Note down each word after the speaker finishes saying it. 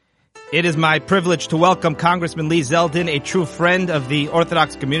It is my privilege to welcome Congressman Lee Zeldin, a true friend of the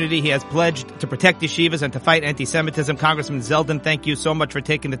Orthodox community. He has pledged to protect yeshivas and to fight anti-Semitism. Congressman Zeldin, thank you so much for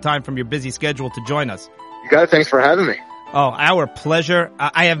taking the time from your busy schedule to join us. You got it. Thanks for having me. Oh, our pleasure.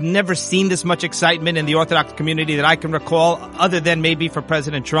 I have never seen this much excitement in the Orthodox community that I can recall, other than maybe for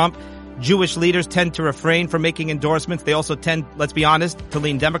President Trump. Jewish leaders tend to refrain from making endorsements. They also tend, let's be honest, to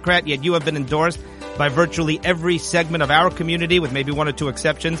lean Democrat, yet you have been endorsed by virtually every segment of our community, with maybe one or two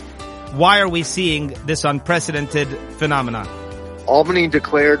exceptions. Why are we seeing this unprecedented phenomenon? Albany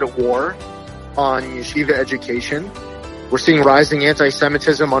declared a war on yeshiva education. We're seeing rising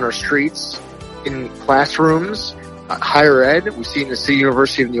anti-Semitism on our streets, in classrooms, higher ed. We see it in the City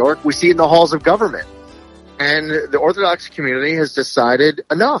University of New York. We see it in the halls of government. And the Orthodox community has decided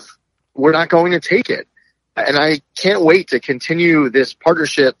enough. We're not going to take it. And I can't wait to continue this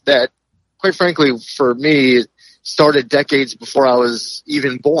partnership that, quite frankly, for me, started decades before I was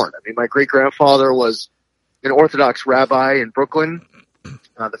even born. I mean, my great-grandfather was an Orthodox rabbi in Brooklyn.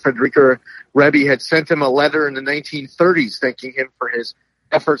 The Frederica Rebbe had sent him a letter in the 1930s thanking him for his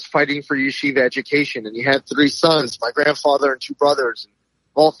efforts fighting for yeshiva education. And he had three sons, my grandfather and two brothers.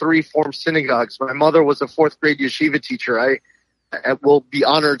 All three formed synagogues. My mother was a fourth-grade yeshiva teacher. I will be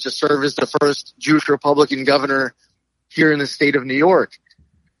honored to serve as the first Jewish Republican governor here in the state of New York.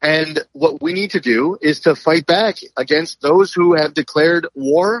 And what we need to do is to fight back against those who have declared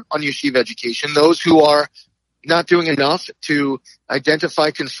war on yeshiva education, those who are not doing enough to identify,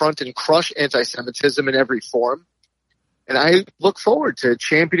 confront, and crush anti-Semitism in every form. And I look forward to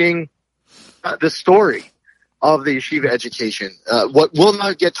championing the story of the yeshiva education. What will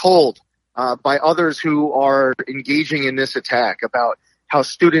not get told by others who are engaging in this attack about how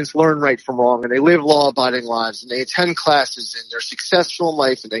students learn right from wrong and they live law-abiding lives and they attend classes and they're successful in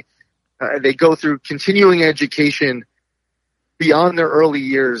life and they go through continuing education beyond their early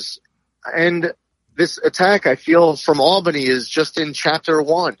years. And this attack, I feel, from Albany is just in chapter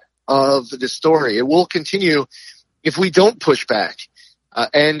 1 of the story. It will continue if we don't push back.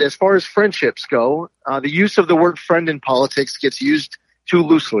 And as far as friendships go, the use of the word friend in politics gets used too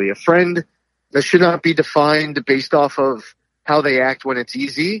loosely. A friend that should not be defined based off of how they act when it's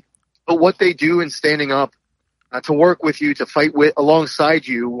easy, but what they do in standing up to work with you, to fight with alongside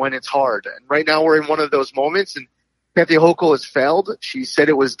you when it's hard. And right now we're in one of those moments, and Kathy Hochul has failed. She said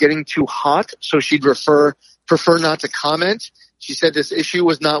it was getting too hot, so she'd prefer not to comment. She said this issue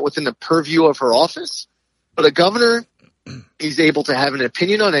was not within the purview of her office, but a governor is able to have an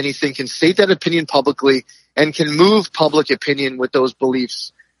opinion on anything, can state that opinion publicly, and can move public opinion with those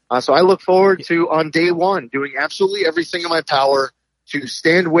beliefs. So I look forward to, on day one, doing absolutely everything in my power to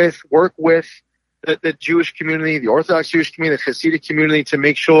stand with, work with the Jewish community, the Orthodox Jewish community, the Hasidic community, to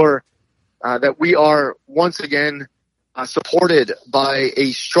make sure that we are once again supported by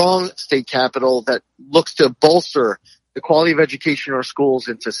a strong state capital that looks to bolster the quality of education in our schools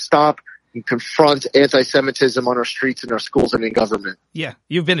and to stop and confront anti-Semitism on our streets, in our schools, and in government. Yeah,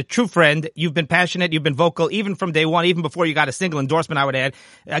 you've been a true friend. You've been passionate. You've been vocal, even from day one, even before you got a single endorsement, I would add.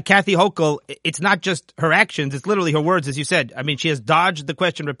 Kathy Hochul, it's not just her actions. It's literally her words, as you said. I mean, she has dodged the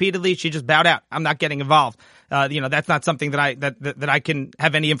question repeatedly. She just bowed out. I'm not getting involved. That's not something that I can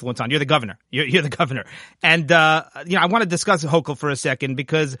have any influence on. You're the governor. You're the governor. And, I want to discuss Hochul for a second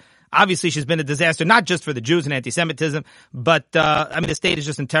because obviously she's been a disaster, not just for the Jews and anti-Semitism, but, the state is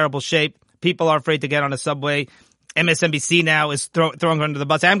just in terrible shape. People are afraid to get on a subway. MSNBC now is throwing her under the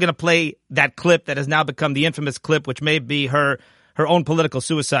bus. I'm going to play that clip that has now become the infamous clip, which may be her own political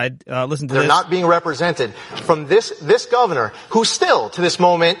suicide. Listen to this. They're not being represented from this governor, who still, to this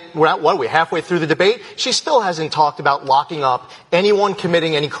moment, we're halfway through the debate, she still hasn't talked about locking up anyone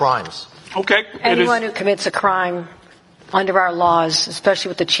committing any crimes. Okay. Anyone who commits a crime under our laws, especially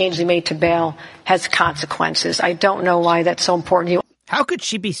with the change they made to bail, has consequences. I don't know why that's so important. How could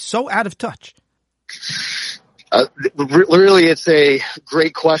she be so out of touch? Really, it's a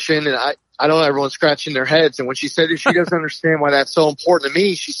great question, and I don't know, everyone's scratching their heads. And when she said she doesn't understand why that's so important to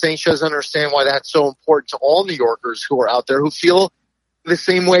me, she's saying she doesn't understand why that's so important to all New Yorkers who are out there who feel the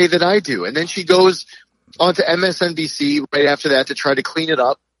same way that I do. And then she goes on to MSNBC right after that to try to clean it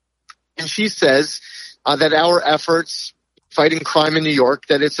up. And she says that our efforts fighting crime in New York,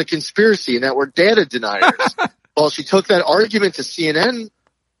 that it's a conspiracy and that we're data deniers. Well, she took that argument to CNN,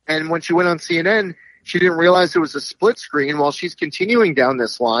 and when she went on CNN, she didn't realize it was a split screen. While she's continuing down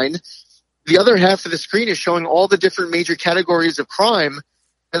this line, the other half of the screen is showing all the different major categories of crime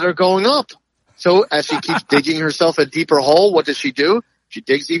that are going up. So as she keeps digging herself a deeper hole, what does she do? She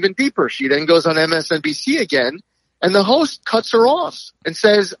digs even deeper. She then goes on MSNBC again And the host cuts her off and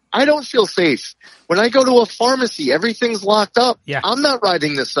says, I don't feel safe. When I go to a pharmacy, everything's locked up. Yeah. I'm not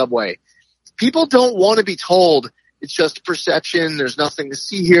riding the subway. People don't want to be told it's just perception. There's nothing to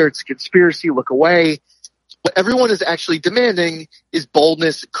see here. It's a conspiracy. Look away. What everyone is actually demanding is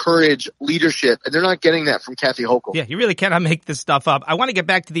boldness, courage, leadership, and they're not getting that from Kathy Hochul. Yeah, you really cannot make this stuff up. I want to get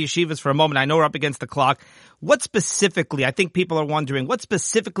back to the yeshivas for a moment. I know we're up against the clock. What specifically, I think people are wondering, what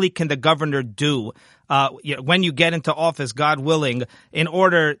specifically can the governor do when you get into office, God willing, in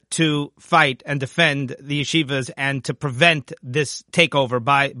order to fight and defend the yeshivas and to prevent this takeover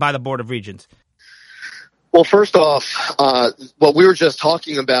by the Board of Regents? Well, first off, what we were just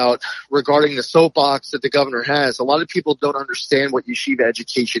talking about regarding the soapbox that the governor has, a lot of people don't understand what yeshiva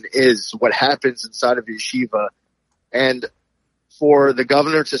education is, what happens inside of yeshiva. And for the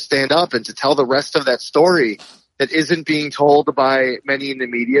governor to stand up and to tell the rest of that story that isn't being told by many in the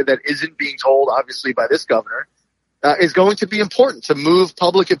media, that isn't being told, obviously, by this governor, is going to be important to move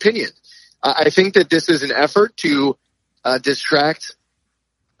public opinion. I think that this is an effort to distract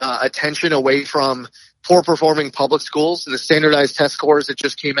attention away from poor performing public schools, and the standardized test scores that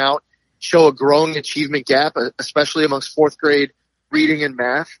just came out show a growing achievement gap, especially amongst fourth grade reading and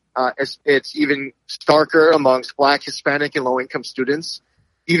math. It's even starker amongst Black, Hispanic, and low income students.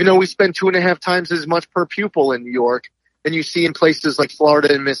 Even though we spend 2.5 times as much per pupil in New York than you see in places like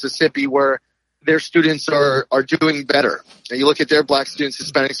Florida and Mississippi, where their students are doing better. And you look at their Black students,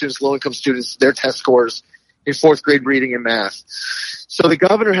 Hispanic students, low income students, their test scores in fourth grade reading and math. So the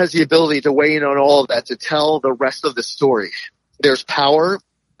governor has the ability to weigh in on all of that, to tell the rest of the story. There's power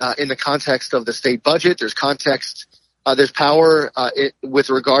in the context of the state budget. There's power with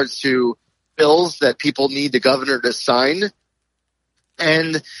regards to bills that people need the governor to sign.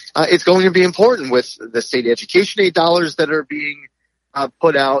 And it's going to be important with the state education aid dollars that are being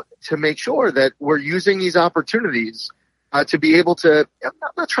put out to make sure that we're using these opportunities to be able to, I'm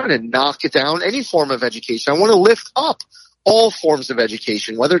not trying to knock it down, any form of education. I want to lift up all forms of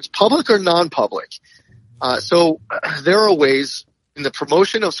education, whether it's public or non-public. So there are ways in the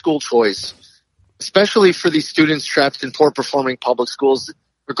promotion of school choice, especially for these students trapped in poor performing public schools,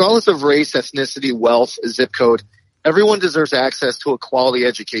 regardless of race, ethnicity, wealth, zip code. Everyone deserves access to a quality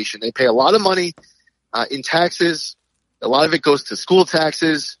education. They pay a lot of money in taxes. A lot of it goes to school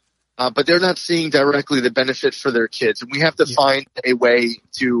taxes. But they're not seeing directly the benefit for their kids. And we have to find a way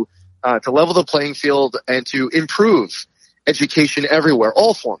to level the playing field and to improve education everywhere,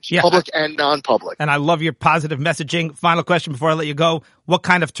 all forms, public and non-public. And I love your positive messaging. Final question before I let you go. What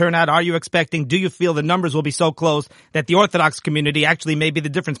kind of turnout are you expecting? Do you feel the numbers will be so close that the Orthodox community actually may be the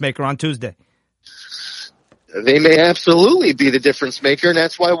difference maker on Tuesday? They may absolutely be the difference maker, and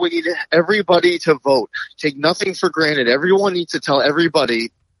that's why we need everybody to vote. Take nothing for granted. Everyone needs to tell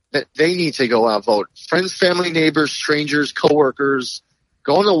everybody that they need to go out vote. Friends, family, neighbors, strangers, coworkers,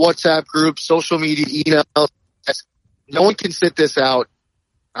 go in the WhatsApp group, social media, email. No one can sit this out.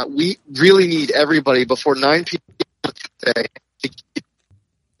 We really need everybody before 9 p.m. today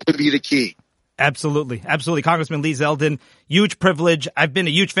to be the key. Absolutely. Absolutely. Congressman Lee Zeldin, huge privilege. I've been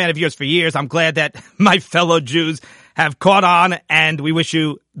a huge fan of yours for years. I'm glad that my fellow Jews have caught on, and we wish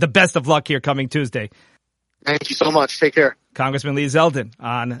you the best of luck here coming Tuesday. Thank you so much. Take care. Congressman Lee Zeldin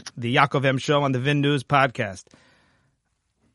on the Yaakov M. Show on the VIN News podcast.